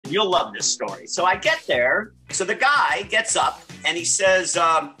You'll love this story. So I get there. So the guy gets up and he says,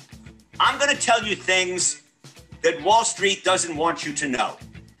 I'm going to tell you things that Wall Street doesn't want you to know.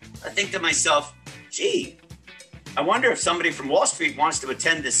 I think to myself, gee, I wonder if somebody from Wall Street wants to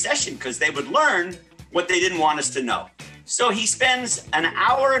attend this session because they would learn what they didn't want us to know. So he spends an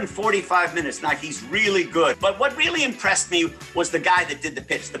hour and 45 minutes. Now, he's really good. But what really impressed me was the guy that did the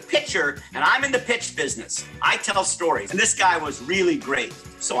pitch. The pitcher, and I'm in the pitch business. I tell stories, and this guy was really great.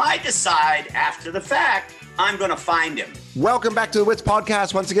 So I decide after the fact, I'm going to find him. Welcome back to the Wits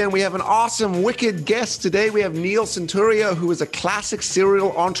Podcast. Once again, we have an awesome, wicked guest today. We have Neil Senturia, who is a classic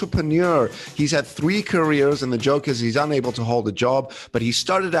serial entrepreneur. He's had 3 careers, and the joke is he's unable to hold a job, but he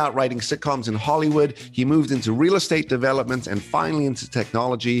started out writing sitcoms in Hollywood. He moved into real estate development and finally into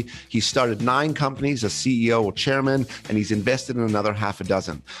technology. He started 9 companies as CEO or chairman, and he's invested in another half a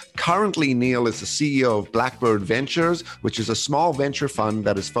dozen. Currently, Neil is the CEO of Blackbird Ventures, which is a small venture fund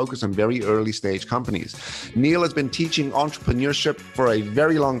that is focused on very early stage companies. Neil has been teaching entrepreneurship for a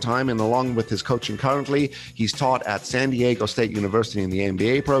very long time, and along with his coaching currently, he's taught at San Diego State University in the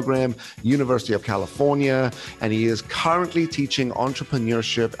MBA program, University of California, and he is currently teaching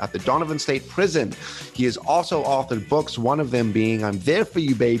entrepreneurship at the Donovan State Prison. He has also authored books, one of them being I'm There For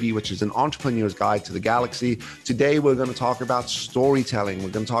You, Baby, which is an entrepreneur's guide to the galaxy. Today, we're going to talk about storytelling. We're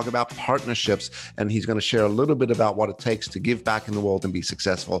going to talk about partnerships, and he's going to share a little bit about what it takes to give back in the world and be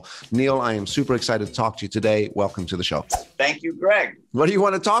successful. Neil, I am super excited to talk to you today. Welcome to the show. Thank you, Greg. What do you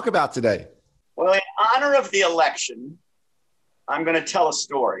want to talk about today? Well, in honor of the election, I'm going to tell a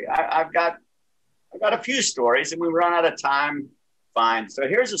story. I've got a few stories, and we run out of time. Fine. So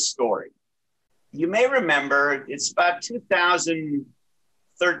here's a story. You may remember it's about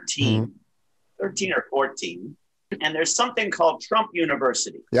 2013, 13 or 14, and there's something called Trump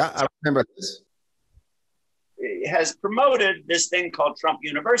University. Yeah, I remember this. It has promoted this thing called Trump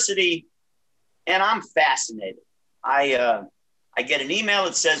University, and I'm fascinated. I get an email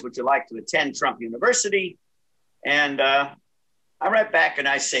that says, would you like to attend Trump University? And I write back and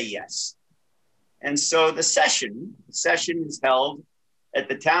I say yes. And so the session is held at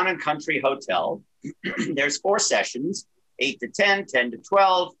the Town and Country Hotel. There's 4 sessions, 8 to 10, 10 to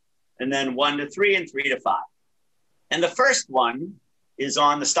 12, and then 1 to 3 and 3 to 5. And the first one is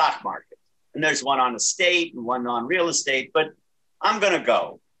on the stock market. And there's one on estate and one on real estate, but I'm going to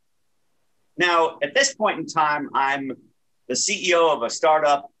go. Now, at this point in time, I'm the CEO of a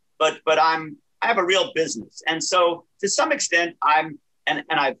startup, but I have a real business. And so to some extent, and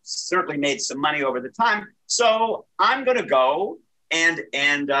I've certainly made some money over the time. So I'm going to go and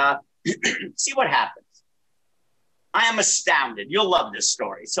see what happens. I am astounded. You'll love this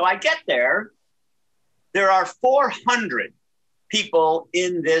story. So I get there. There are 400 people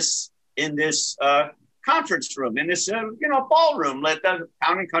in this conference room, in this ballroom at the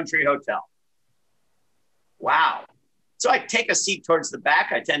Town and Country Hotel. Wow. So I take a seat towards the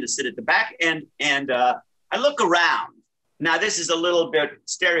back. I tend to sit at the back and I look around. Now, this is a little bit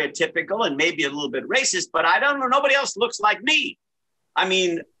stereotypical and maybe a little bit racist, but I don't know. Nobody else looks like me. I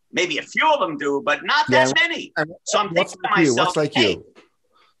mean, maybe a few of them do, but not that many. So I'm thinking to myself, what's like you?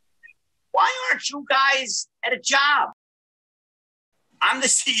 Why aren't you guys at a job? I'm the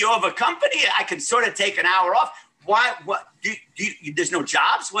CEO of a company. I can sort of take an hour off. Why? What? There's no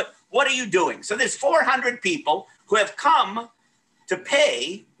jobs? What are you doing? So there's 400 people who have come to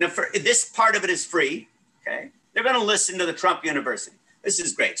pay. Now, for this part of it is free. Okay, they're going to listen to the Trump University. This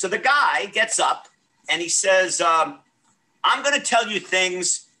is great. So the guy gets up and he says, "I'm going to tell you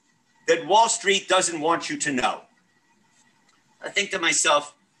things that Wall Street doesn't want you to know." I think to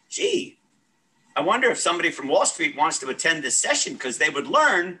myself, gee, I wonder if somebody from Wall Street wants to attend this session because they would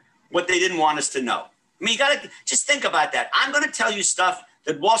learn what they didn't want us to know. I mean, you got to just think about that. I'm going to tell you stuff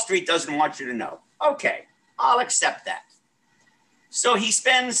that Wall Street doesn't want you to know. Okay, I'll accept that. So he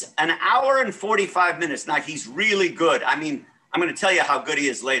spends an hour and 45 minutes. Now, he's really good. I mean, I'm going to tell you how good he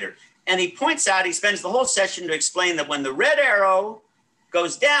is later. And he points out, he spends the whole session to explain that when the red arrow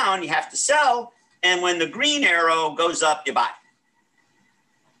goes down, you have to sell. And when the green arrow goes up, you buy.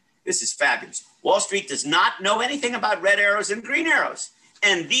 This is fabulous. Wall Street does not know anything about red arrows and green arrows.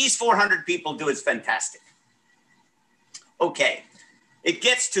 And these 400 people do. It's fantastic. Okay. It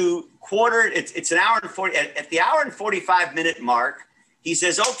gets to it's an hour and 40. At the hour and 45 minute mark, he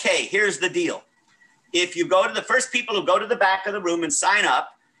says, okay, here's the deal. If you go to the first people who go to the back of the room and sign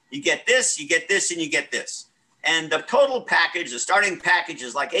up, you get this, and you get this. And the total package, the starting package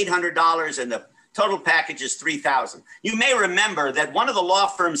is like $800, and the total package is $3,000. You may remember that one of the law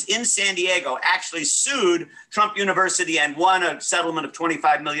firms in San Diego actually sued Trump University and won a settlement of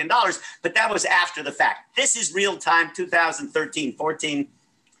 $25 million, but that was after the fact. This is real time, 2013, 14.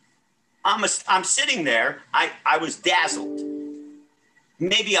 I'm sitting there. I was dazzled.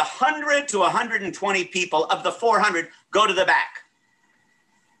 Maybe 100 to 120 people of the 400 go to the back.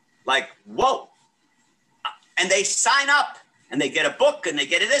 Like, whoa. And they sign up and they get a book and they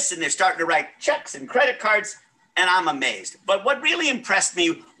get this and they're starting to write checks and credit cards. And I'm amazed. But what really impressed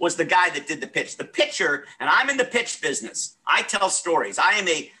me was the guy that did the pitch. The pitcher, and I'm in the pitch business. I tell stories. I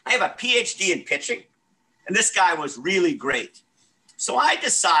have a PhD in pitching. And this guy was really great. So I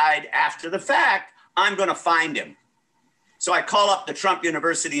decide after the fact, I'm going to find him. So I call up the Trump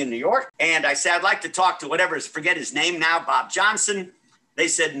University in New York and I say, I'd like to talk to whatever, forget his name now, Bob Johnson. They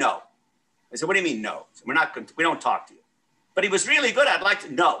said, no. I said, what do you mean, no? So we don't talk to you. But he was really good. I'd like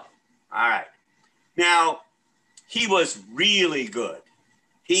to, no. All right. Now, he was really good.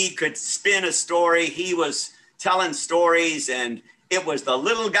 He could spin a story. He was telling stories and it was the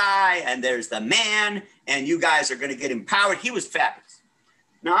little guy and there's the man and you guys are going to get empowered. He was fabulous.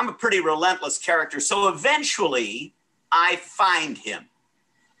 Now, I'm a pretty relentless character. So eventually I find him.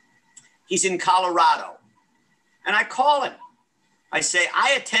 He's in Colorado. And I call him. I say,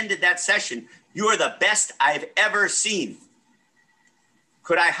 I attended that session. You are the best I've ever seen.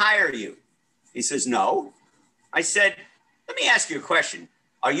 Could I hire you? He says, no. I said, let me ask you a question.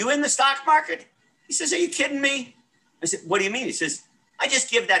 Are you in the stock market? He says, are you kidding me? I said, what do you mean? He says, I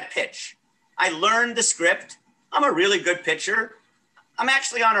just give that pitch. I learned the script. I'm a really good pitcher. I'm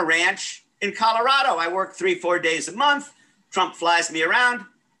actually on a ranch in Colorado. I work 3-4 days a month. Trump flies me around.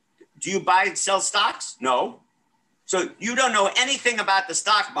 Do you buy and sell stocks? No. So you don't know anything about the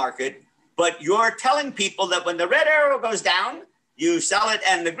stock market, but you're telling people that when the red arrow goes down, you sell it,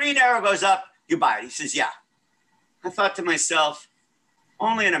 and the green arrow goes up, you buy it. He says, yeah. I thought to myself,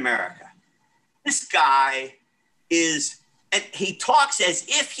 only in America. This guy is, and he talks as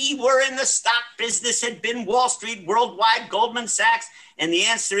if he were in the stock business, had been Wall Street, worldwide, Goldman Sachs, and the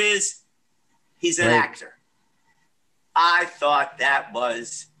answer is, he's an actor. I thought that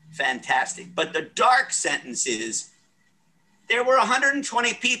was fantastic. But the dark sentence is, there were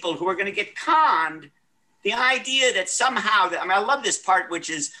 120 people who were going to get conned. The idea that somehow, I love this part, which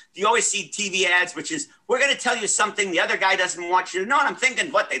is, you always see TV ads, which is, we're going to tell you something the other guy doesn't want you to know. And I'm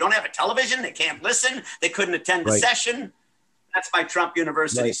thinking, what, they don't have a television? They can't listen? They couldn't attend the session? That's my Trump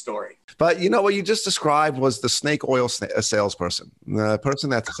University story. But you know what you just described was the snake oil salesperson, the person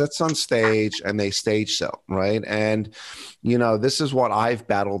that sits on stage and they stage sell, right? And, you know, this is what I've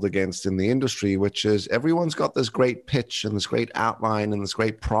battled against in the industry, which is everyone's got this great pitch and this great outline and this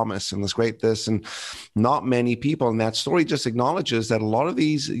great promise and this great this, and not many people. And that story just acknowledges that a lot of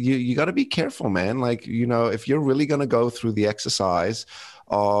these, you got to be careful, man. Like, you know, if you're really going to go through the exercise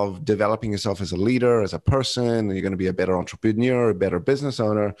of developing yourself as a leader, as a person, and you're going to be a better entrepreneur, a better business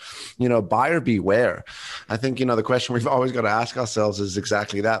owner, you know, buyer beware. I think, you know, the question we've always got to ask ourselves is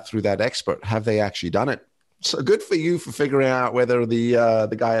exactly that through that expert. Have they actually done it? So good for you for figuring out whether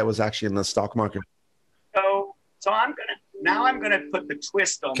the guy was actually in the stock market. So I'm going to put the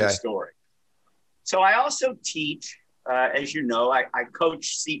twist on the story. So I also teach, as you know, I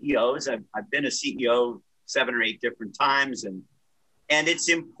coach CEOs. I've been a CEO 7 or 8 different times, and it's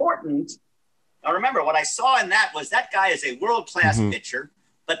important. Now, remember, what I saw in that was that guy is a world-class pitcher,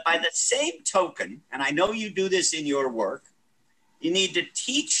 but by the same token, and I know you do this in your work, you need to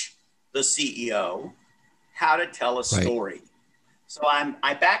teach the CEO how to tell a story. So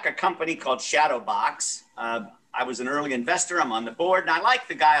I back a company called Shadowbox. I was an early investor. I'm on the board, and I like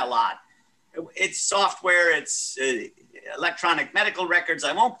the guy a lot. It's software. It's electronic medical records.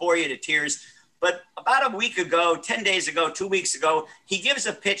 I won't bore you to tears. But about a week ago, 10 days ago, 2 weeks ago, he gives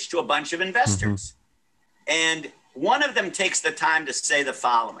a pitch to a bunch of investors. And one of them takes the time to say the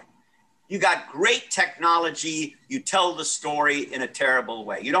following. You got great technology. You tell the story in a terrible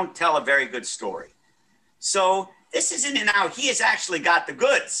way. You don't tell a very good story. So this isn't now. He has actually got the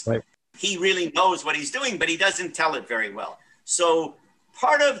goods. Right. He really knows what he's doing, but he doesn't tell it very well. So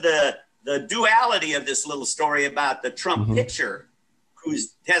part of the duality of this little story about the Trump pitcher, who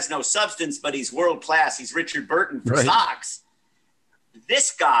has no substance, but he's world-class. He's Richard Burton for stocks.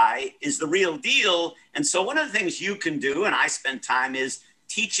 This guy is the real deal. And so one of the things you can do, and I spend time, is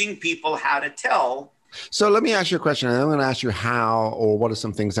teaching people how to tell. So let me ask you a question. And I'm going to ask you how, or what are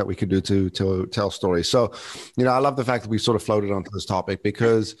some things that we could do to tell stories. So, you know, I love the fact that we sort of floated onto this topic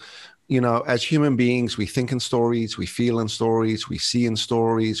because, as human beings, we think in stories, we feel in stories, we see in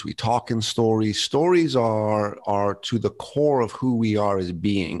stories, we talk in stories. Stories are to the core of who we are as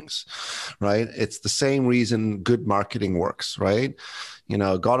beings, right? It's the same reason good marketing works, right?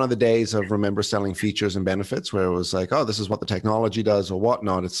 Gone are the days of remember selling features and benefits where it was like, oh, this is what the technology does or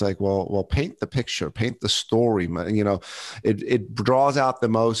whatnot. It's like, well, paint the picture, paint the story. It draws out the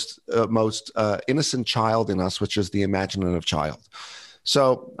most innocent child in us, which is the imaginative child.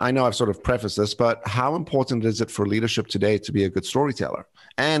 So I know I've sort of prefaced this, but how important is it for leadership today to be a good storyteller?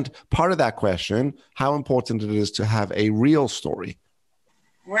 And part of that question, how important it is to have a real story?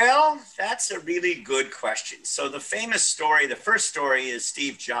 Well, that's a really good question. So the famous story, the first story is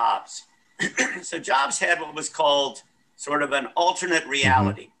Steve Jobs. So Jobs had what was called sort of an alternate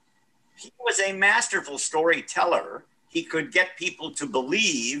reality. He was a masterful storyteller. He could get people to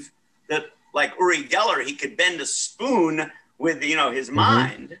believe that, like Uri Geller, he could bend a spoon with his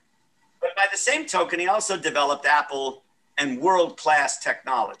mind. But by the same token, he also developed Apple and world-class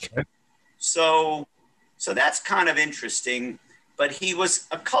technology. Okay. So that's kind of interesting. But he was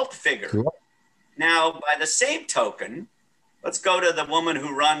a cult figure. Cool. Now, by the same token, let's go to the woman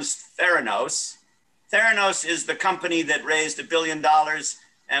who runs Theranos. Theranos is the company that raised $1 billion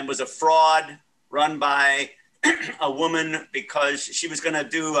and was a fraud run by a woman because she was going to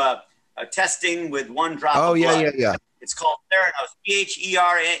do a testing with one drop of blood. Yeah. It's called Theranos,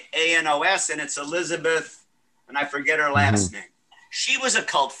 Theranos, and it's Elizabeth, and I forget her last name. She was a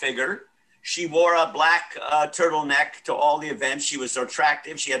cult figure. She wore a black turtleneck to all the events. She was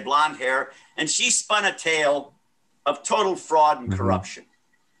attractive. She had blonde hair, and she spun a tale of total fraud and corruption.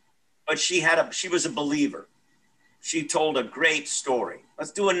 But she was a believer. She told a great story.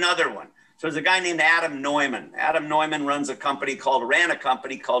 Let's do another one. So there's a guy named Adam Neumann. Adam Neumann ran a company called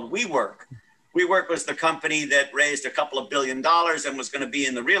WeWork. WeWork was the company that raised a couple of $1 billion and was going to be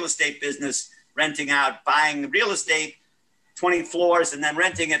in the real estate business, buying real estate, 20 floors, and then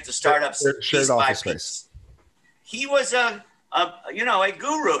renting it to startups. Shared office space. He was a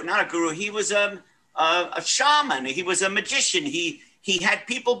guru, not a guru. He was a shaman. He was a magician. He had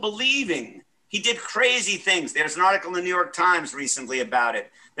people believing. He did crazy things. There's an article in the New York Times recently about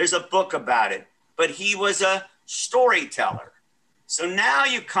it. There's a book about it. But he was a storyteller. So now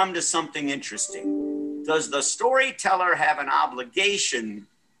you come to something interesting. Does the storyteller have an obligation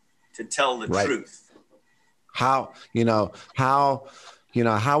to tell the truth? How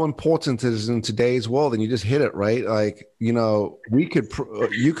important it is in today's world, and you just hit it right. Like, you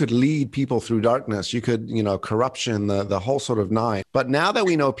could lead people through darkness. You could, corruption, the whole sort of nine. But now that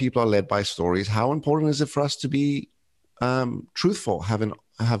we know people are led by stories, how important is it for us to be truthful,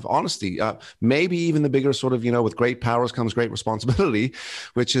 have honesty? Maybe even the bigger sort of, with great powers comes great responsibility,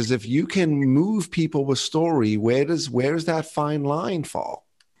 which is if you can move people with story, where does that fine line fall?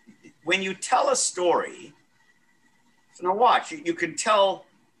 When you tell a story, so now watch, you can tell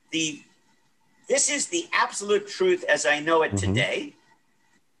this is the absolute truth as I know it today.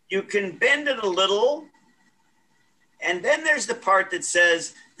 You can bend it a little. And then there's the part that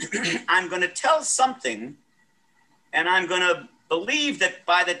says, I'm going to tell something and I'm going to believe that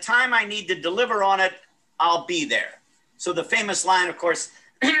by the time I need to deliver on it, I'll be there. So the famous line, of course,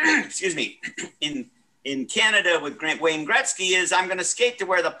 excuse me, in Canada with Wayne Gretzky is, I'm going to skate to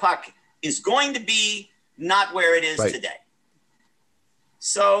where the puck is going to be, not where it is today.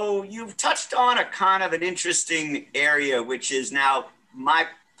 So you've touched on a kind of an interesting area, which is now my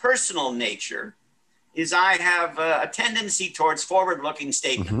personal nature, is I have a tendency towards forward-looking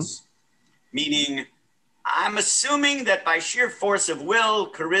statements, meaning I'm assuming that by sheer force of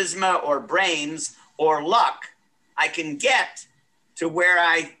will, charisma, or brains, or luck, I can get to where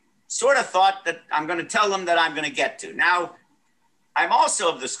I sort of thought that I'm going to tell them that I'm going to get to. Now, I'm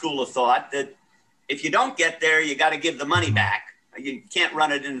also of the school of thought that if you don't get there, you got to give the money back. You can't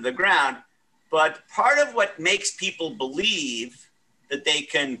run it into the ground. But part of what makes people believe that they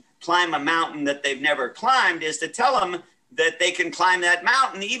can climb a mountain that they've never climbed is to tell them that they can climb that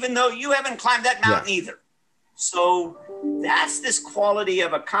mountain, even though you haven't climbed that mountain either. So that's this quality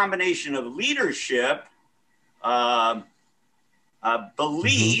of a combination of leadership,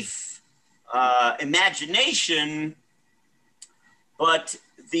 belief, imagination, but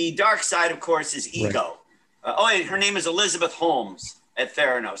the dark side, of course, is ego. Her name is Elizabeth Holmes at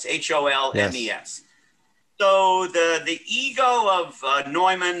Theranos, Holmes. Yes. So the ego of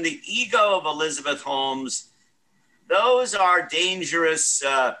Neumann, the ego of Elizabeth Holmes, those are dangerous.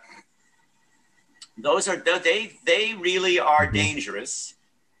 They really are dangerous.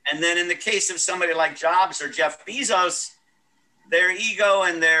 And then in the case of somebody like Jobs or Jeff Bezos, their ego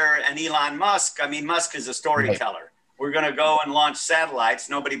and Elon Musk. I mean, Musk is a storyteller. we're going to go and launch satellites.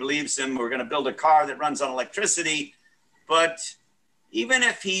 Nobody believes him. We're going to build a car that runs on electricity. But even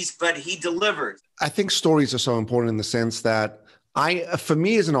if he delivers. I think stories are so important in the sense that for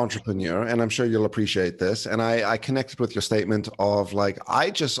me as an entrepreneur, and I'm sure you'll appreciate this, and I connected with your statement of like,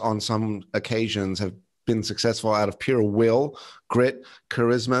 I just on some occasions have been successful out of pure will, grit,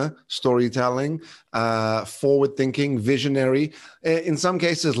 charisma, storytelling, forward thinking, visionary, in some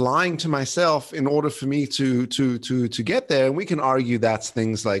cases lying to myself in order for me to get there. And we can argue that's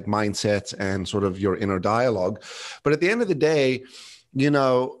things like mindset and sort of your inner dialogue. But at the end of the day, you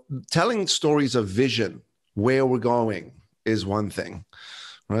know, telling stories of vision, where we're going, is one thing,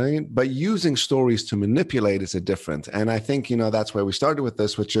 right? But using stories to manipulate is a different. And I think, you know, that's where we started with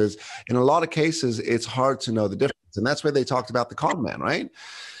this, which is in a lot of cases, it's hard to know the difference. And that's where they talked about the con man, right?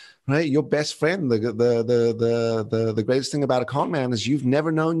 Right? Your best friend, the greatest thing about a con man is you've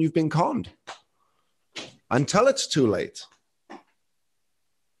never known you've been conned until it's too late.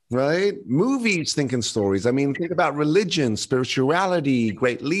 Right? Movies, thinking stories. I mean, think about religion, spirituality,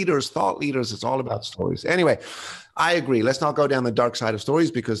 great leaders, thought leaders. It's all about stories. Anyway, I agree. Let's not go down the dark side of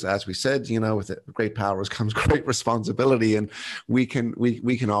stories because, as we said, you know, with great powers comes great responsibility, and we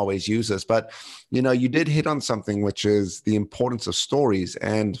can always use this. But, you know, you did hit on something, which is the importance of stories.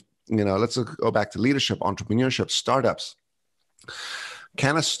 And, you know, let's go back to leadership, entrepreneurship, startups.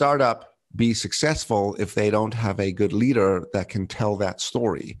 Can a startup be successful if they don't have a good leader that can tell that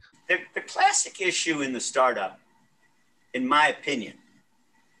story? The classic issue in the startup, in my opinion,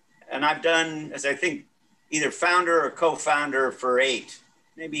 and I've done, as I think, either founder or co-founder for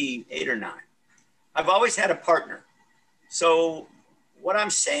maybe eight or nine. I've always had a partner. So what I'm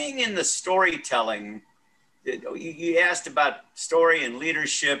saying in the storytelling, you asked about story and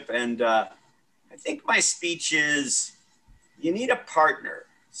leadership, and I think my speech is, you need a partner.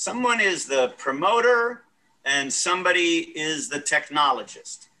 Someone is the promoter and somebody is the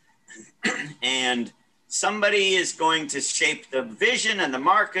technologist. And somebody is going to shape the vision and the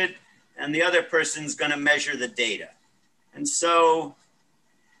market, and the other person's going to measure the data. And so,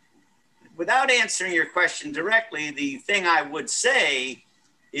 without answering your question directly, the thing I would say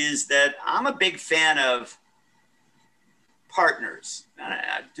is that I'm a big fan of partners.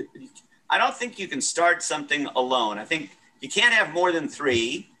 I don't think you can start something alone. I think you can't have more than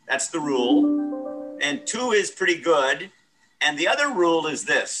 3. That's the rule. And 2 is pretty good. And the other rule is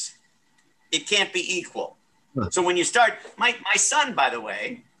this: it can't be equal. So when you start, my son, by the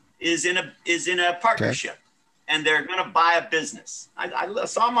way, is in a partnership, and they're going to buy a business. I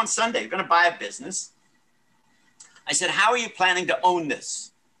saw him on Sunday. They're going to buy a business. I said, "How are you planning to own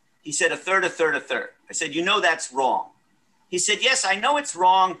this?" He said, a third, a third, a third. I said, "You know that's wrong." He said, "Yes, I know it's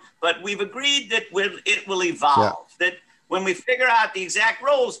wrong, but we've agreed that it will evolve. That when we figure out the exact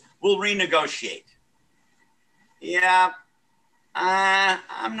roles, we'll renegotiate." Yeah,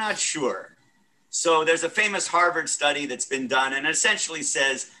 I'm not sure. So there's a famous Harvard study that's been done, and it essentially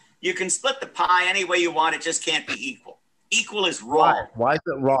says you can split the pie any way you want. It just can't be equal. Equal is wrong. Why is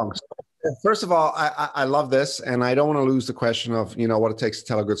it wrong? First of all, I love this, and I don't want to lose the question of, you know, what it takes to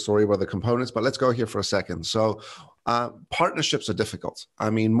tell a good story, what are the components, but let's go here for a second. So partnerships are difficult. I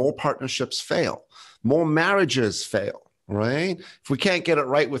mean, more partnerships fail. More marriages fail. Right? If we can't get it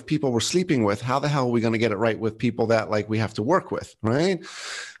right with people we're sleeping with, how the hell are we going to get it right with people that like we have to work with? Right?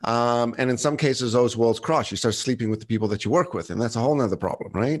 And in some cases, those worlds cross. You start sleeping with the people that you work with, and that's a whole nother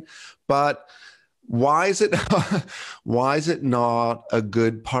problem, right? But why is it not a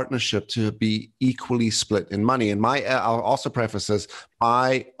good partnership to be equally split in money? And I'll also preface this: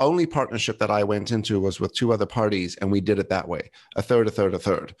 my only partnership that I went into was with 2 other parties, and we did it that way: a third, a third, a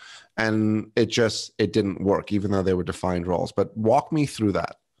third. And it didn't work, even though they were defined roles. But walk me through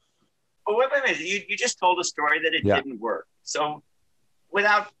that. Well, wait a minute. You just told a story that it didn't work. So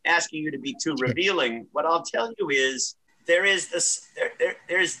without asking you to be too revealing, what I'll tell you is there's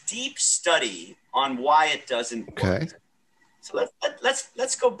deep study on why it doesn't work. So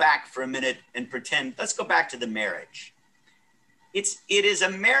let's go back for a minute and pretend. Let's go back to the marriage. It is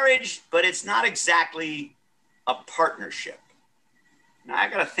a marriage, but it's not exactly a partnership. Now I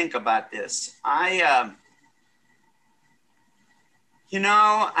got to think about this. I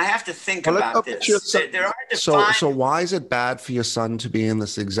have to think about this. There are defined. So why is it bad for your son to be in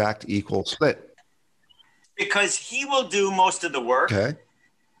this exact equal split? Because he will do most of the work,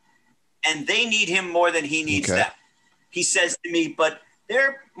 and they need him more than he needs them. He says to me, "But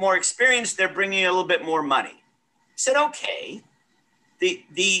they're more experienced. They're bringing a little bit more money." I said, "Okay."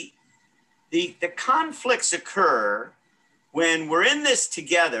 The conflicts occur when we're in this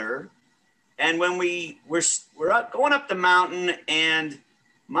together, and when we're going up the mountain, and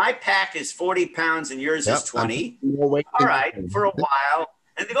my pack is 40 pounds and yours is 20. All right, for a while.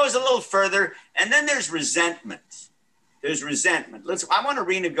 And it goes a little further. And then there's resentment. There's resentment. I want to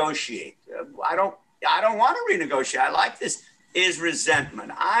renegotiate. I don't want to renegotiate. I like this. Is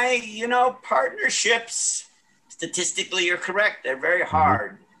resentment. Partnerships, statistically, you're correct. They're very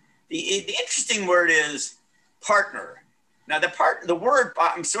hard. The interesting word is partner. Now, the word,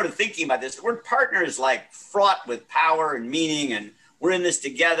 I'm sort of thinking about this. The word partner is like fraught with power and meaning, and we're in this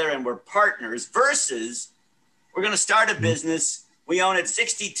together and we're partners, versus we're going to start a business. We own it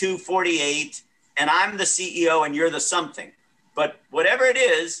 62-48, and I'm the CEO and you're the something. But whatever it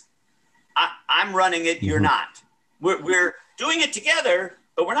is, I'm running it, you're not. We're doing it together,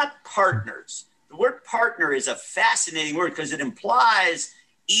 but we're not partners. The word partner is a fascinating word because it implies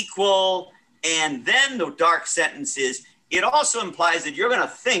equal, and then the dark sentence is, it also implies that you're going to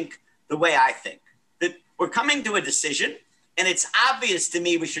think the way I think, that we're coming to a decision, and it's obvious to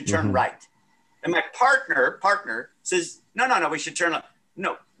me we should turn right. And my partner says, no, we should turn left.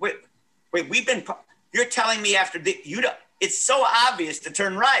 No, wait, you're telling me it's so obvious to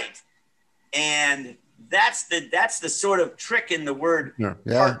turn right. And that's the sort of trick in the word.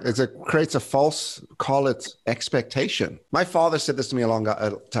 Yeah, it creates a false, call it expectation. My father said this to me a long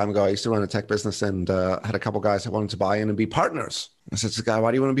time ago. I used to run a tech business and had a couple guys that wanted to buy in and be partners. I said to the guy,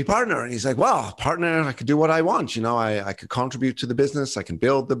 why do you want to be partner? And he's like, well, partner, I could do what I want. I could contribute to the business. I can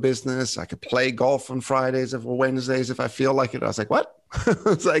build the business. I could play golf on Fridays or Wednesdays if I feel like it. I was like, what?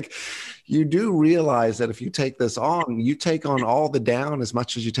 It's like, you do realize that if you take this on, you take on all the down as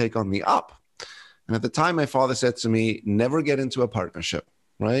much as you take on the up. And at the time, my father said to me, never get into a partnership,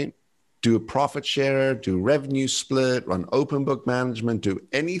 right? Do a profit share, do revenue split, run open book management, do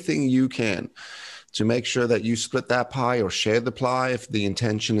anything you can to make sure that you split that pie or share the pie if the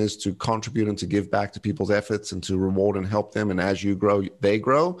intention is to contribute and to give back to people's efforts and to reward and help them. And as you grow, they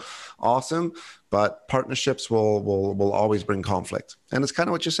grow. Awesome. But partnerships will always bring conflict. And it's kind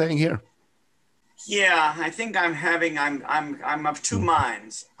of what you're saying here. Yeah, I think I'm of two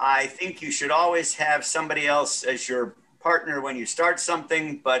minds. I think you should always have somebody else as your partner when you start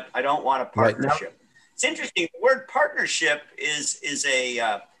something, but I don't want a partnership. Right. It's interesting. The word partnership is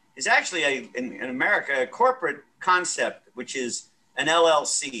actually in America a corporate concept, which is an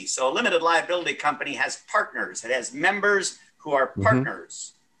LLC. So a limited liability company has partners. It has members who are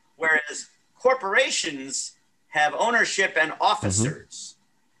partners, whereas corporations have ownership and officers.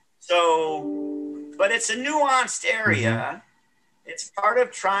 But it's a nuanced area. It's part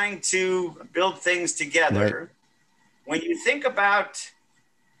of trying to build things together. Right. When you think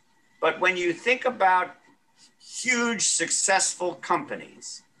about huge successful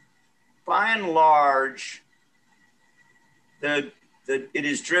companies, by and large, it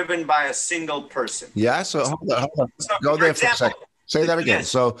is driven by a single person. Yeah. So hold on. Go there for a second. Say that again. Yes.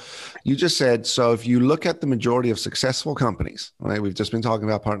 So you just said, so if you look at the majority of successful companies, right? We've just been talking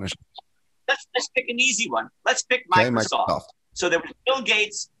about partnerships. Let's pick an easy one. Let's pick Microsoft. Okay, Microsoft. So there was Bill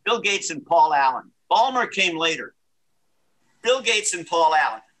Gates and Paul Allen. Ballmer came later. Bill Gates and Paul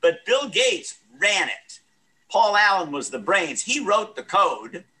Allen. But Bill Gates ran it. Paul Allen was the brains. He wrote the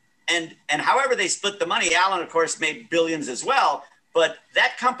code. And however they split the money, Allen, of course, made billions as well. But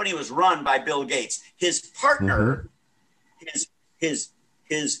that company was run by Bill Gates. His partner,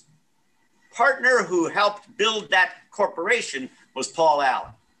 his partner who helped build that corporation was Paul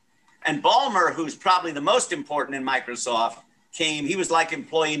Allen. And Ballmer, who's probably the most important in Microsoft, he was like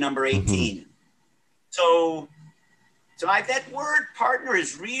employee number 18. So that word partner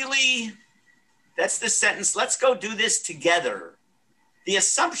is really, that's the sentence. Let's go do this together. The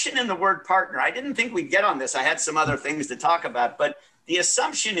assumption in the word partner, I didn't think we'd get on this. I had some other things to talk about, but the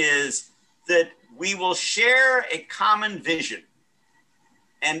assumption is that we will share a common vision.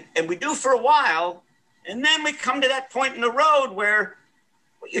 And we do for a while, and then we come to that point in the road where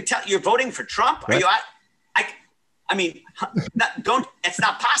you're voting for Trump? Are you? I mean, it's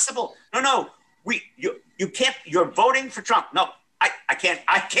not possible. No. You can't. You're voting for Trump. No, I can't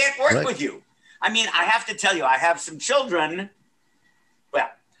work with you. I mean, I have to tell you, I have some children. Well,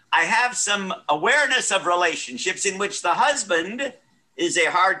 I have some awareness of relationships in which the husband is a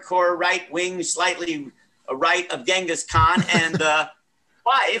hardcore right-wing, slightly right of Genghis Khan, and the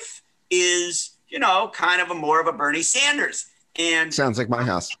wife is, kind of more of a Bernie Sanders. And sounds like my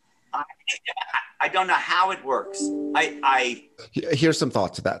house. I don't know how it works. Here's some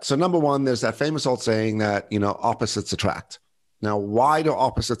thoughts to that. So number one, there's that famous old saying that, opposites attract. Now, why do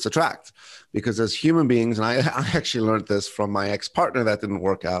opposites attract? Because as human beings, and I actually learned this from my ex-partner that didn't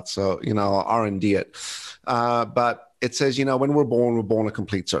work out. So, I'll R&D it. But it says, when we're born a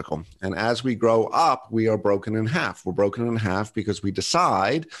complete circle. And as we grow up, we are broken in half. We're broken in half because we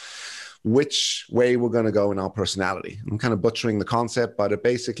decide which way we're going to go in our personality. I'm kind of butchering the concept, but it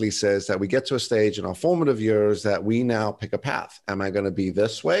basically says that we get to a stage in our formative years that we now pick a path. Am I going to be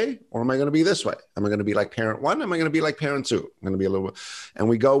this way or am I going to be this way? Am I going to be like parent one? Am I going to be like parent two? I'm going to be a little, and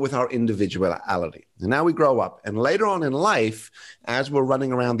we go with our individuality. And now we grow up. And later on in life, as we're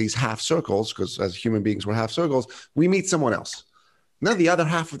running around these half circles, because as human beings, we're half circles, we meet someone else. Now the other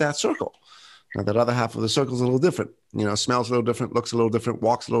half of that circle. Now, that other half of the circle is a little different, smells a little different, looks a little different,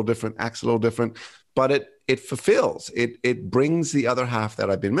 walks a little different, acts a little different, but it fulfills, it brings the other half that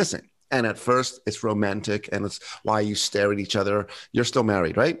I've been missing. And at first it's romantic and it's why you stare at each other. You're still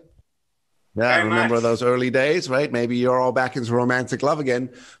married, right? Yeah, I remember those early days, right? Maybe you're all back into romantic love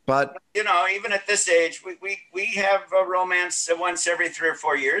again, but even at this age, we have a romance once every 3 or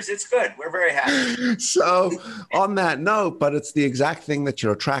 4 years. It's good. We're very happy. So on that note, but it's the exact thing that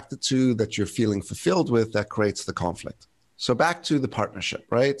you're attracted to, that you're feeling fulfilled with, that creates the conflict. So back to the partnership,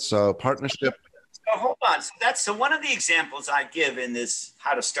 right? So partnership. So hold on. So one of the examples I give in this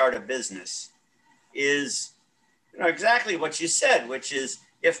How to Start a Business is exactly what you said, which is,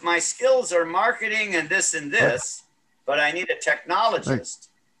 if my skills are marketing and this, but I need a technologist,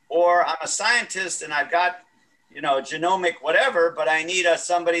 or I'm a scientist and I've got, genomic whatever, but I need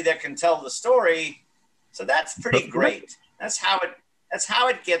somebody that can tell the story. So that's pretty great. That's how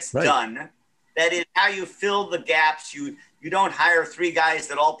it gets done. That is how you fill the gaps. You don't hire 3 guys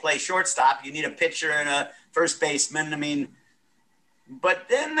that all play shortstop. You need a pitcher and a first baseman. But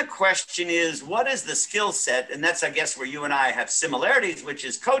then the question is, what is the skill set? And that's, I guess, where you and I have similarities, which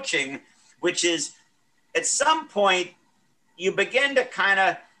is coaching, which is at some point you begin to kind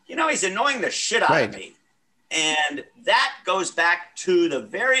of, he's annoying the shit out of me. And that goes back to the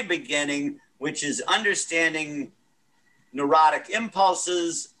very beginning, which is understanding neurotic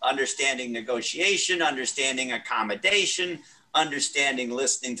impulses, understanding negotiation, understanding accommodation, understanding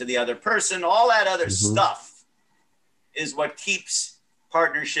listening to the other person, all that other stuff is what keeps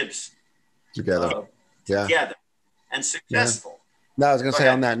partnerships together and successful. No, I was going to say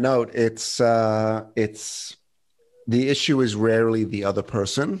on that note, it's the issue is rarely the other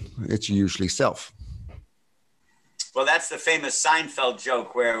person. It's usually self. Well, that's the famous Seinfeld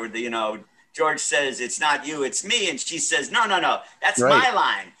joke where George says, "It's not you, it's me." And she says, no, that's my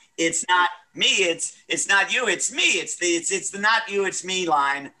line. It's not me. It's not you, it's me. It's the not you, it's me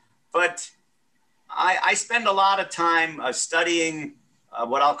line. But I spend a lot of time studying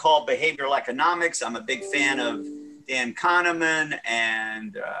what I'll call behavioral economics. I'm a big fan of Dan Kahneman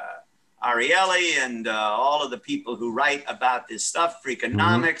and Ariely and all of the people who write about this stuff,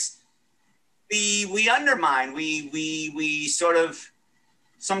 Freakonomics. We undermine, we sort of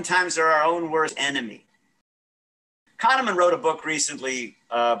sometimes are our own worst enemy. Kahneman wrote a book recently,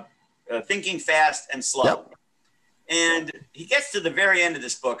 Thinking Fast and Slow. Yep. And he gets to the very end of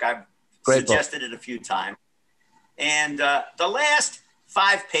this book. I've suggested it a few times. And the last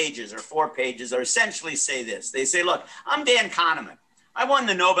 5 pages or 4 pages are essentially say this. They say, look, I'm Dan Kahneman. I won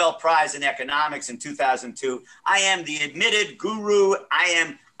the Nobel Prize in economics in 2002. I am the admitted guru.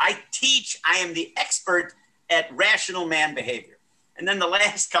 I teach. I am the expert at rational man behavior. And then the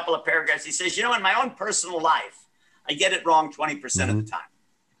last couple of paragraphs, he says, in my own personal life, I get it wrong 20% of the time.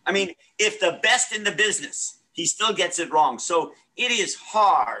 I mean, if the best in the business, he still gets it wrong. So it is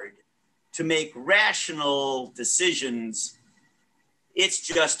hard to make rational decisions. It's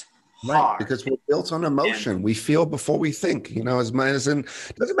just hard. Right, because we're built on emotion. We feel before we think, it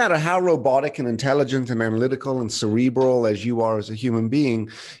doesn't matter how robotic and intelligent and analytical and cerebral as you are as a human being,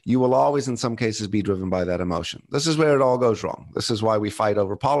 you will always in some cases be driven by that emotion. This is where it all goes wrong. This is why we fight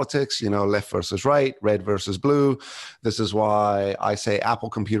over politics, left versus right, red versus blue. This is why I say Apple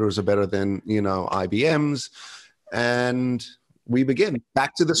computers are better than, IBM's. And we begin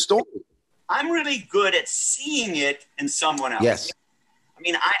back to the story. I'm really good at seeing it in someone else. Yes. I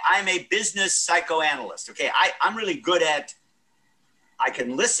mean, I'm a business psychoanalyst. Okay. I'm really good at, I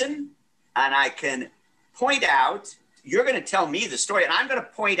can listen and I can point out, you're going to tell me the story and I'm going to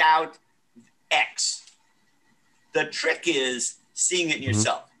point out X. The trick is seeing it in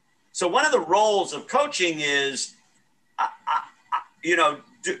yourself. So one of the roles of coaching is,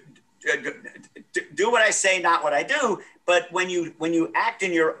 do what I say, not what I do. But when you act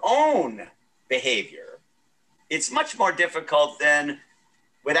in your own behavior, it's much more difficult than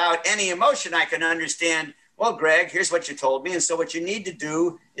without any emotion. I can understand, well, Greg, here's what you told me. And so what you need to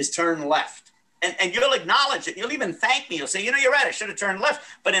do is turn left. And you'll acknowledge it. You'll even thank me. You'll say, you're right, I should have turned left.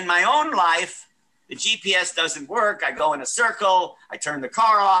 But in my own life, the GPS doesn't work. I go in a circle. I turn the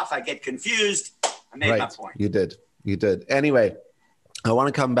car off. I get confused. I made my point. You did. You did. Anyway, I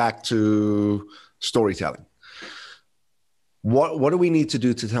want to come back to storytelling. What do we need to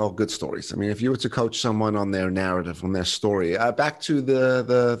do to tell good stories? I mean, if you were to coach someone on their narrative, on their story, back to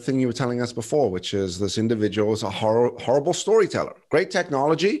the thing you were telling us before, which is this individual is a horrible storyteller. Great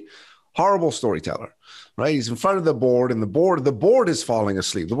technology, horrible storyteller, right? He's in front of the board, and the board is falling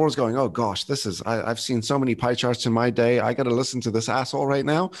asleep. The board's going, oh gosh, I've seen so many pie charts in my day. I got to listen to this asshole right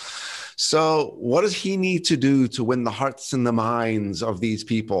now. So what does he need to do to win the hearts and the minds of these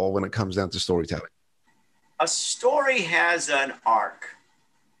people when it comes down to storytelling? A story has an arc.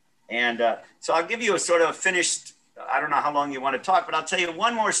 And so I'll give you a sort of finished, I don't know how long you want to talk, but I'll tell you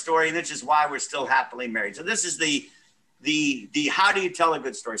one more story, and this is why we're still happily married. So this is the how do you tell a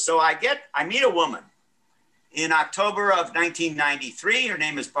good story? So I meet a woman in October of 1993. Her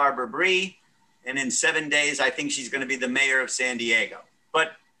name is Barbara Bree. And in 7 days, I think she's going to be the mayor of San Diego.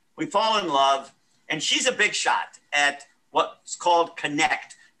 But we fall in love, and she's a big shot at what's called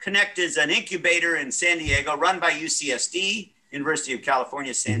Connect. Connect is an incubator in San Diego run by UCSD, University of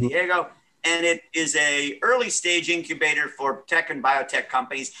California, San Diego. And it is a early stage incubator for tech and biotech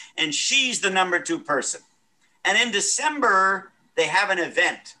companies. And she's the number 2 person. And in December, they have an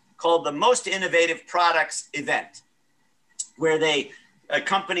event called the Most Innovative Products Event, where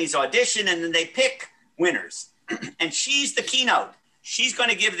companies audition and then they pick winners. And she's the keynote. She's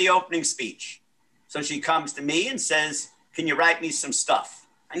going to give the opening speech. So she comes to me and says, can you write me some stuff?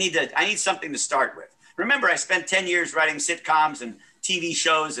 I need something to start with. Remember, I spent 10 years writing sitcoms and TV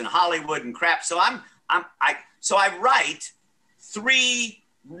shows and Hollywood and crap. So I write 3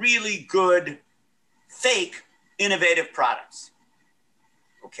 really good fake innovative products.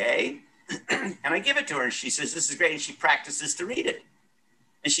 Okay. And I give it to her and she says, this is great. And she practices to read it.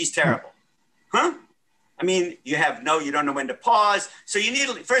 And she's terrible. Huh? I mean, you don't know when to pause. So you need,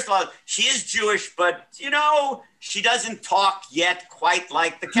 first of all, she is Jewish, but she doesn't talk yet quite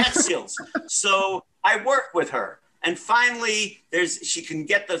like the Catskills. So I work with her. And finally, there's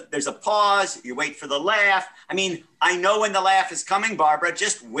a pause. You wait for the laugh. I mean, I know when the laugh is coming, Barbara,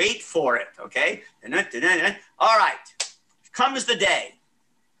 just wait for it. Okay. All right. Comes the day.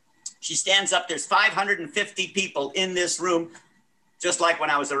 She stands up. There's 550 people in this room. Just like when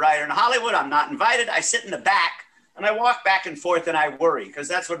I was a writer in Hollywood, I'm not invited. I sit in the back and I walk back and forth and I worry because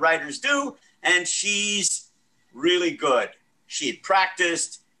that's what writers do. And she's really good. She had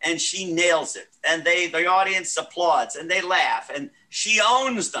practiced and she nails it. And the audience applauds and they laugh and she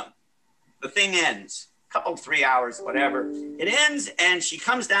owns them. The thing ends. Couple, 3 hours, whatever. It ends and she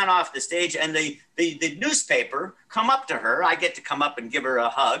comes down off the stage and the newspaper come up to her. I get to come up and give her a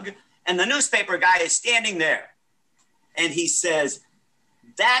hug. And the newspaper guy is standing there. And he says,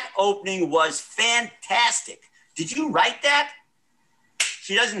 that opening was fantastic. Did you write that?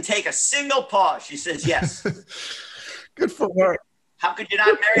 She doesn't take a single pause. She says, yes. Good for her. How could you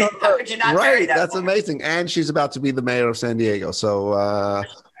not marry right, that that's woman? Amazing. And she's about to be the mayor of San Diego. So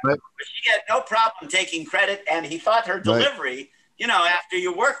she had no problem taking credit. And he thought her delivery, after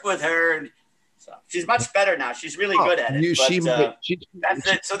you work with her, so she's much better now. She's really good at it.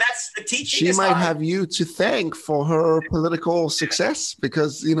 So that's the teaching. She might have you to thank for her political success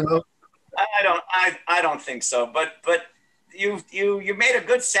because I don't think so. But you made a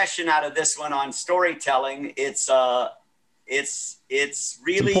good session out of this one on storytelling. It's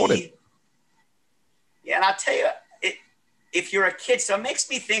really important. Yeah, and I'll tell you, if you're a kid, so it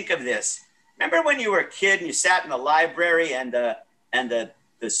makes me think of this. Remember when you were a kid and you sat in the library and the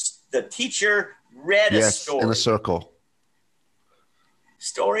teacher read a story. In a circle.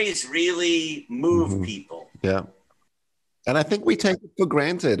 Stories really move people. Yeah. And I think we take it for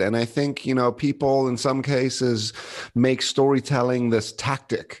granted. And I think, people in some cases make storytelling this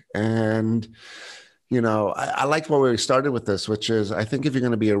tactic. And, I liked where we started with this, which is I think if you're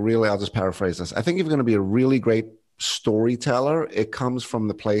going to be I'll just paraphrase this. I think if you're going to be a really great storyteller, it comes from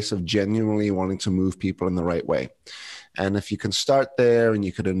the place of genuinely wanting to move people in the right way. And if you can start there and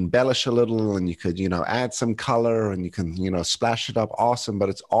you could embellish a little and you could, add some color and you can, splash it up, awesome. But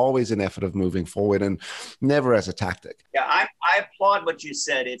it's always an effort of moving forward and never as a tactic. Yeah, I applaud what you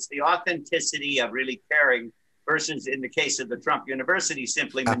said. It's the authenticity of really caring versus in the case of the Trump University,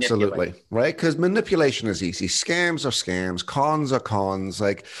 simply manipulating. Absolutely, right? Because manipulation is easy. Scams are scams. Cons are cons.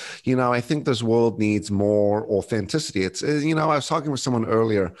 I think this world needs more authenticity. It's, I was talking with someone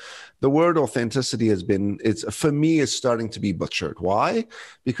earlier. The word authenticity for me, is starting to be butchered. Why?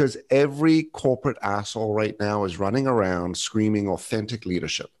 Because every corporate asshole right now is running around screaming authentic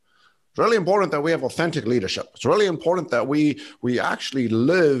leadership. It's really important that we have authentic leadership. It's really important that we actually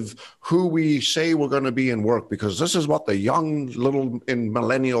live who we say we're going to be in work, because this is what the young little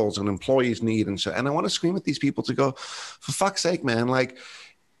millennials and employees need. And I want to scream at these people to go, for fuck's sake, man, like,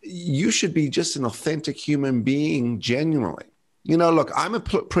 you should be just an authentic human being genuinely. You know, look, I'm a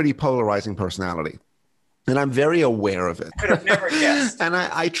pretty polarizing personality. And I'm very aware of it. Could have never guessed. And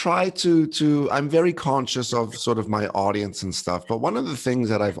I try to, I'm very conscious of sort of my audience and stuff. But one of the things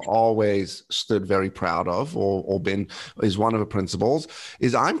that I've always stood very proud of is one of the principles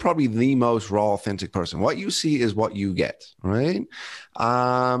is I'm probably the most raw, authentic person. What you see is what you get, right?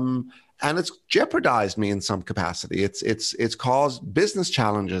 And it's jeopardized me in some capacity. It's caused business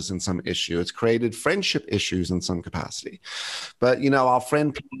challenges in some issue. It's created friendship issues in some capacity. But, you know, our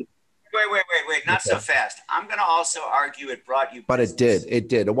friend... Wait, not so fast. I'm going to also argue it brought you business. But it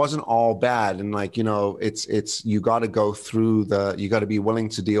did. It wasn't all bad. And like, you know, it's you got to go through you got to be willing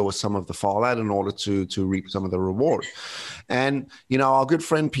to deal with some of the fallout in order to reap some of the reward. And, you know, our good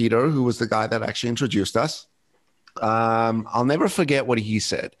friend Peter, who was the guy that actually introduced us, I'll never forget what he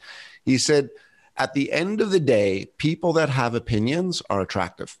said. He said, at the end of the day, people that have opinions are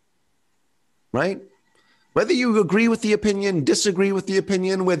attractive, right? Whether you agree with the opinion, disagree with the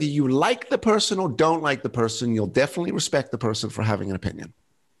opinion, whether you like the person or don't like the person, you'll definitely respect the person for having an opinion,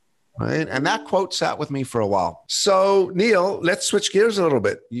 right? And that quote sat with me for a while. So Neil, let's switch gears a little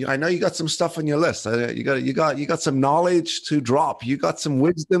bit. I know you got some stuff on your list. You got some knowledge to drop. You got some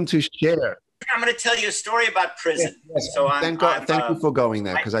wisdom to share. I'm going to tell you a story about prison. Yes. So thank you for going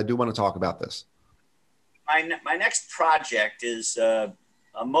there, because I do want to talk about this. My next project is a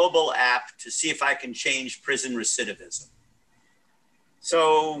mobile app to see if I can change prison recidivism.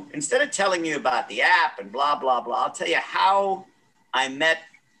 So instead of telling you about the app and blah, blah, blah, I'll tell you how I met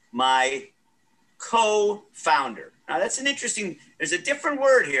my co-founder. Now that's an interesting, there's a different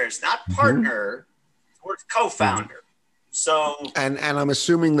word here. It's not partner, it's the word co-founder. So. And I'm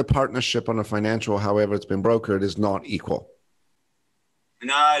assuming the partnership on a financial, however it's been brokered, is not equal.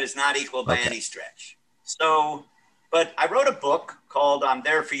 No, it is not equal by any stretch. So, but I wrote a book called I'm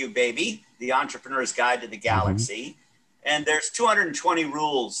There For You, Baby, The Entrepreneur's Guide to the Galaxy. And there's 220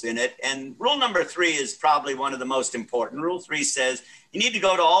 rules in it. And rule number 3 is probably one of the most important. Rule 3 says you need to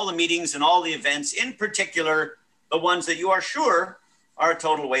go to all the meetings and all the events, in particular, the ones that you are sure are a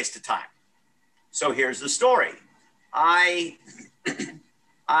total waste of time. So here's the story.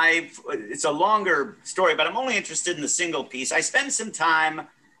 It's a longer story, but I'm only interested in the single piece. I spent some time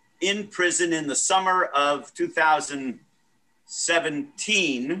in prison in the summer of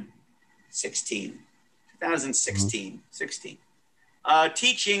 2016,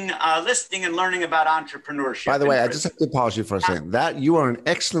 teaching, listening and learning about entrepreneurship. By the way, I just have to pause you for a second. That you are an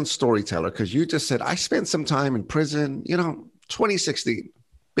excellent storyteller, because you just said, I spent some time in prison, 2016,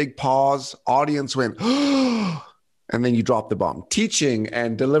 big pause, audience went, oh, and then you dropped the bomb, teaching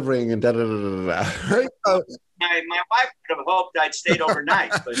and delivering and da-da-da-da-da. So, my wife would have hoped I'd stayed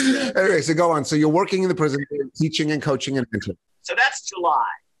overnight. But anyway, so go on. So you're working in the prison, teaching and coaching and mentoring. So that's July.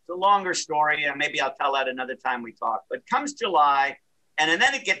 It's a longer story, and maybe I'll tell that another time we talk. But comes July, and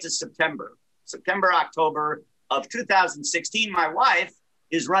then it gets to September, October of 2016. My wife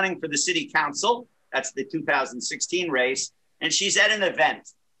is running for the city council. That's the 2016 race. And she's at an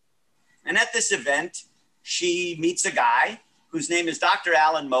event. And at this event, she meets a guy whose name is Dr.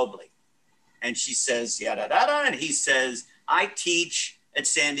 Alan Mobley. And she says, yada, yada, and he says, I teach at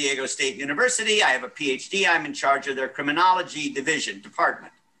San Diego State University. I have a PhD. I'm in charge of their criminology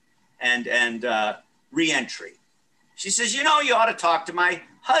department and reentry. She says, you ought to talk to my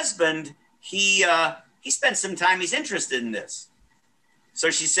husband. He spent some time. He's interested in this.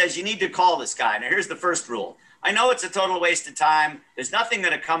 So she says, you need to call this guy. Now, here's the first rule. I know it's a total waste of time. There's nothing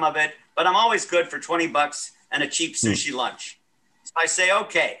going to come of it, but I'm always good for $20 and a cheap sushi lunch. So I say,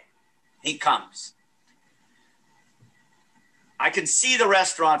 okay. He comes. I can see the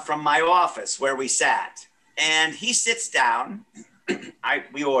restaurant from my office where we sat. And he sits down.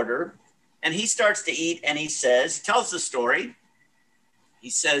 We order. And he starts to eat. And he tells the story. He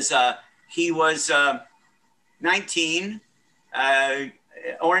says he was 19,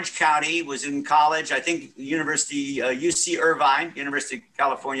 Orange County, was in college, I think University, UC Irvine, University of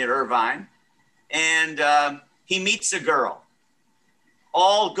California at Irvine. And he meets a girl.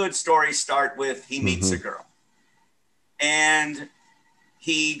 All good stories start with he meets a girl. And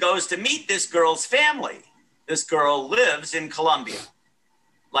he goes to meet this girl's family. This girl lives in Colombia,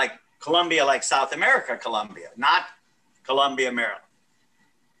 like South America, Colombia, not Columbia, Maryland.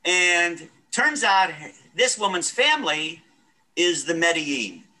 And turns out this woman's family is the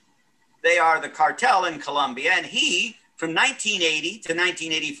Medellin. They are the cartel in Colombia. And he, from 1980 to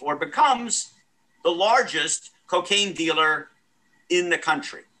 1984 becomes the largest cocaine dealer in the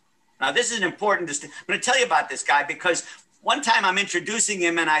country. Now, this is an important distinction. I'm going to tell you about this guy because one time I'm introducing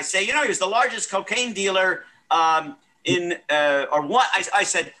him and I say, he was the largest cocaine dealer I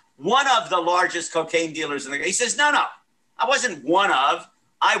said, one of the largest cocaine dealers in the country. He says, no, I wasn't one of,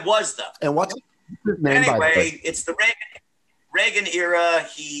 I was the. And what's his name, anyway, it's the Reagan era.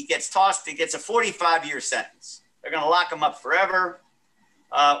 He gets a 45-year sentence. They're going to lock him up forever.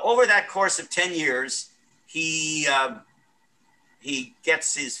 Over that course of 10 years, he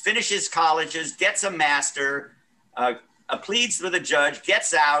finishes colleges, gets a master, pleads with a judge,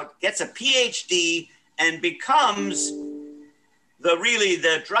 gets out, gets a PhD, and becomes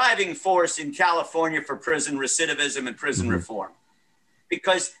the driving force in California for prison recidivism and prison reform.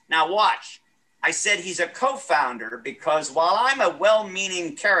 Because now watch, I said he's a co-founder because while I'm a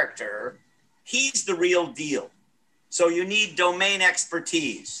well-meaning character, he's the real deal. So you need domain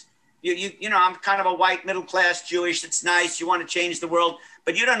expertise. I'm kind of a white middle-class Jewish. It's nice. You want to change the world,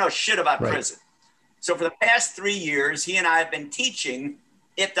 but you don't know shit about prison. So for the past 3 years, he and I have been teaching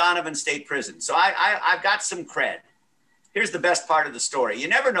at Donovan State Prison. So I've got some cred. Here's the best part of the story. You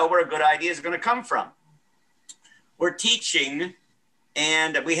never know where a good idea is going to come from. We're teaching,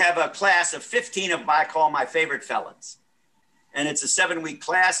 and we have a class of 15 of what I call my favorite felons. And it's a 7-week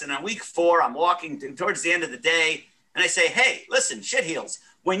class. And on week 4, I'm walking towards the end of the day, and I say, hey, listen, shitheels,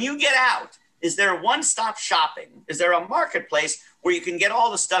 when you get out, is there one-stop shopping? Is there a marketplace where you can get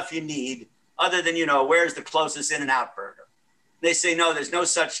all the stuff you need other than, where's the closest In-N-Out burger? They say, no, there's no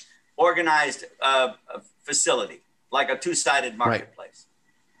such organized facility like a two-sided marketplace.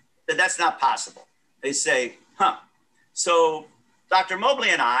 That's not possible. They say, So Dr. Mobley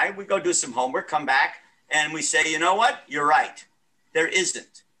and I, we go do some homework, come back, and we say, you know what? You're right. There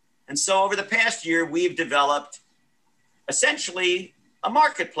isn't. And so over the past year, we've developed essentially a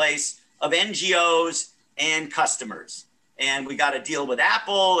marketplace of NGOs and customers. And we got to deal with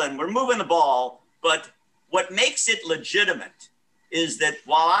Apple, and we're moving the ball. But what makes it legitimate is that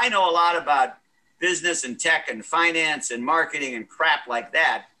while I know a lot about business and tech and finance and marketing and crap like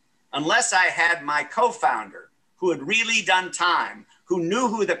that, unless I had my co-founder who had really done time, who knew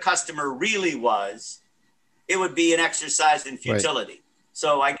who the customer really was, it would be an exercise in futility. Right.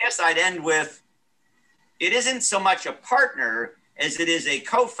 So I guess I'd end with, it isn't so much a partner as it is a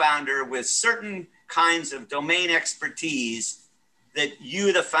co-founder with certain kinds of domain expertise that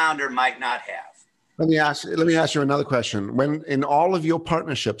you, the founder, might not have. Let me ask you another question. When in all of your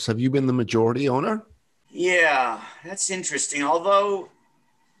partnerships, have you been the majority owner? Yeah, that's interesting. Although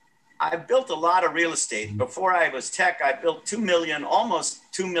I built a lot of real estate. Before I was tech, I built almost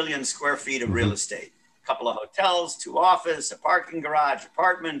 2 million square feet of real estate. A couple of hotels, 2 offices, a parking garage,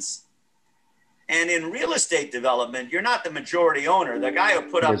 apartments. And in real estate development, you're not the majority owner. The guy who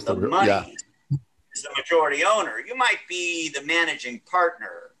put up the money is the majority owner. You might be the managing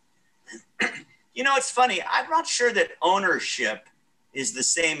partner. It's funny. I'm not sure that ownership is the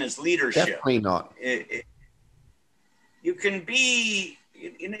same as leadership. Definitely not. You can be,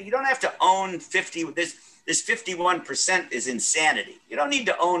 you don't have to own 50. This 51% is insanity. You don't need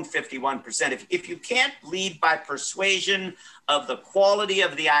to own 51%. If you can't lead by persuasion of the quality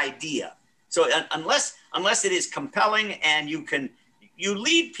of the idea. So unless it is compelling and you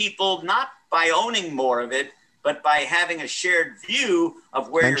lead people not by owning more of it, but by having a shared view of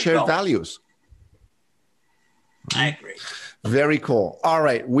where you're going. And shared values. I agree. Very cool. All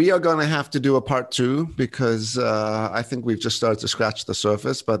right. We are going to have to do a part 2 because I think we've just started to scratch the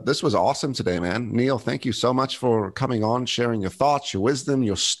surface. But this was awesome today, man. Neil, thank you so much for coming on, sharing your thoughts, your wisdom,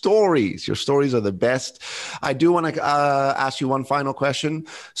 your stories. Your stories are the best. I do want to ask you one final question.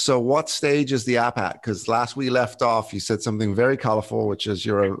 So what stage is the app at? Because last we left off, you said something very colorful, which is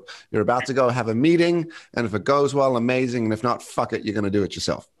you're about to go have a meeting. And if it goes well, amazing. And if not, fuck it, you're going to do it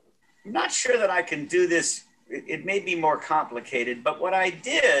yourself. I'm not sure that I can do this. It may be more complicated, but what I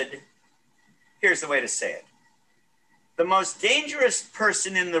did, here's the way to say it. The most dangerous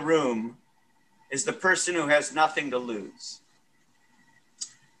person in the room is the person who has nothing to lose.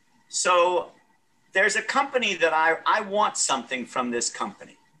 So there's a company that I want something from this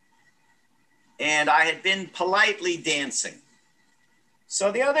company. And I had been politely dancing.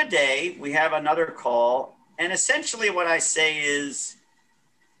 So the other day we have another call, and essentially what I say is,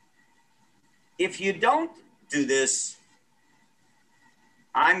 if you don't do this,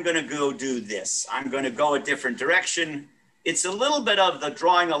 I'm going to go do this. I'm going to go a different direction. It's a little bit of the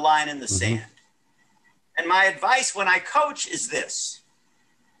drawing a line in the sand. And my advice when I coach is this.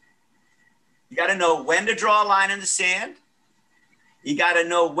 You got to know when to draw a line in the sand. You got to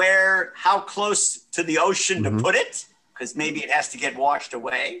know how close to the ocean to put it, because maybe it has to get washed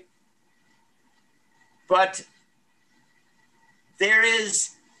away. But there is,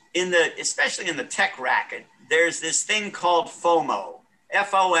 especially in the tech racket, there's this thing called FOMO,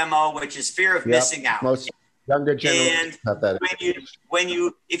 FOMO, which is fear of missing out. Most younger generations have that.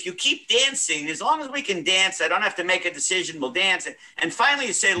 If you keep dancing, as long as we can dance, I don't have to make a decision, we'll dance. And finally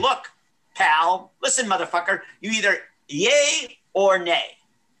you say, look, pal, listen, motherfucker, you either yay or nay.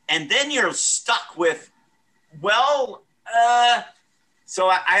 And then you're stuck with, well, so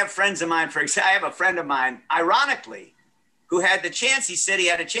I have friends of mine, for example, I have a friend of mine, ironically, who had the chance, he said he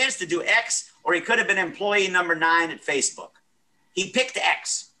had a chance to do X, or he could have been employee number 9 at Facebook. He picked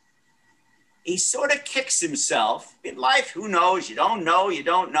X. He sort of kicks himself. In life, who knows? You don't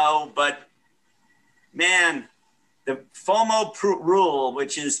know. But man, the FOMO rule,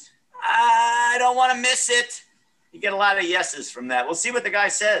 which is, I don't want to miss it. You get a lot of yeses from that. We'll see what the guy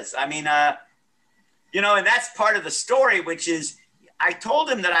says. I mean, and that's part of the story, which is, I told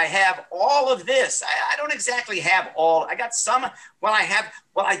him that I have all of this. I don't exactly have all. I got some.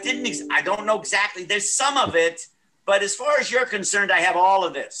 I don't know exactly. There's some of it. But as far as you're concerned, I have all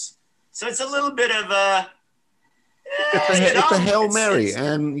of this. So it's a little bit of a... It's a Hail Mary.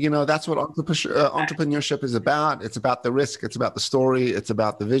 And, that's what entrepreneurship is about. It's about the risk. It's about the story. It's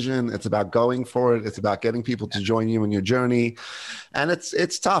about the vision. It's about going for it. It's about getting people to join you in your journey. And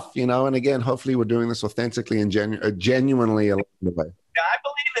it's tough, and again, hopefully we're doing this authentically and genuinely along the way. Yeah, I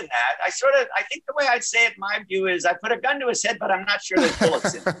believe in that. I think the way I'd say it, my view is I put a gun to his head, but I'm not sure there's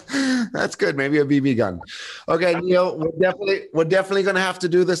bullets in it. That's good. Maybe a BB gun. Okay, Neil, we're definitely going to have to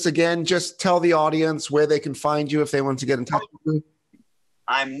do this again. Just tell the audience where they can find you if they want to get in touch with you.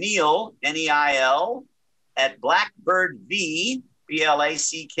 I'm Neil, Neil, at Blackbird V,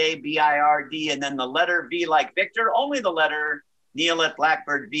 BLACKBIRD, and then the letter V like Victor, only the letter, Neil at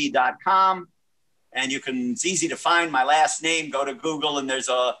blackbirdv.com. And it's easy to find my last name. Go to Google and there's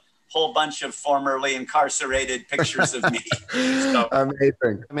a whole bunch of formerly incarcerated pictures of me. So.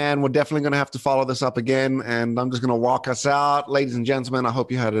 Amazing. Man, we're definitely going to have to follow this up again. And I'm just going to walk us out. Ladies and gentlemen, I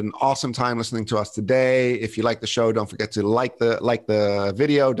hope you had an awesome time listening to us today. If you like the show, don't forget to like the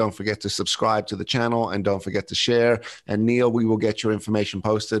video. Don't forget to subscribe to the channel. And don't forget to share. And Neil, we will get your information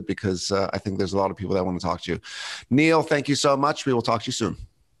posted because I think there's a lot of people that want to talk to you. Neil, thank you so much. We will talk to you soon.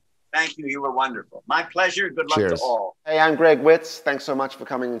 Thank you. You were wonderful. My pleasure. Good luck Cheers. To all. Hey, I'm Greg Witz. Thanks so much for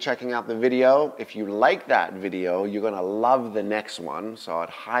coming and checking out the video. If you like that video, you're going to love the next one. So I'd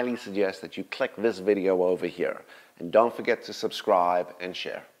highly suggest that you click this video over here. And don't forget to subscribe and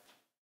share.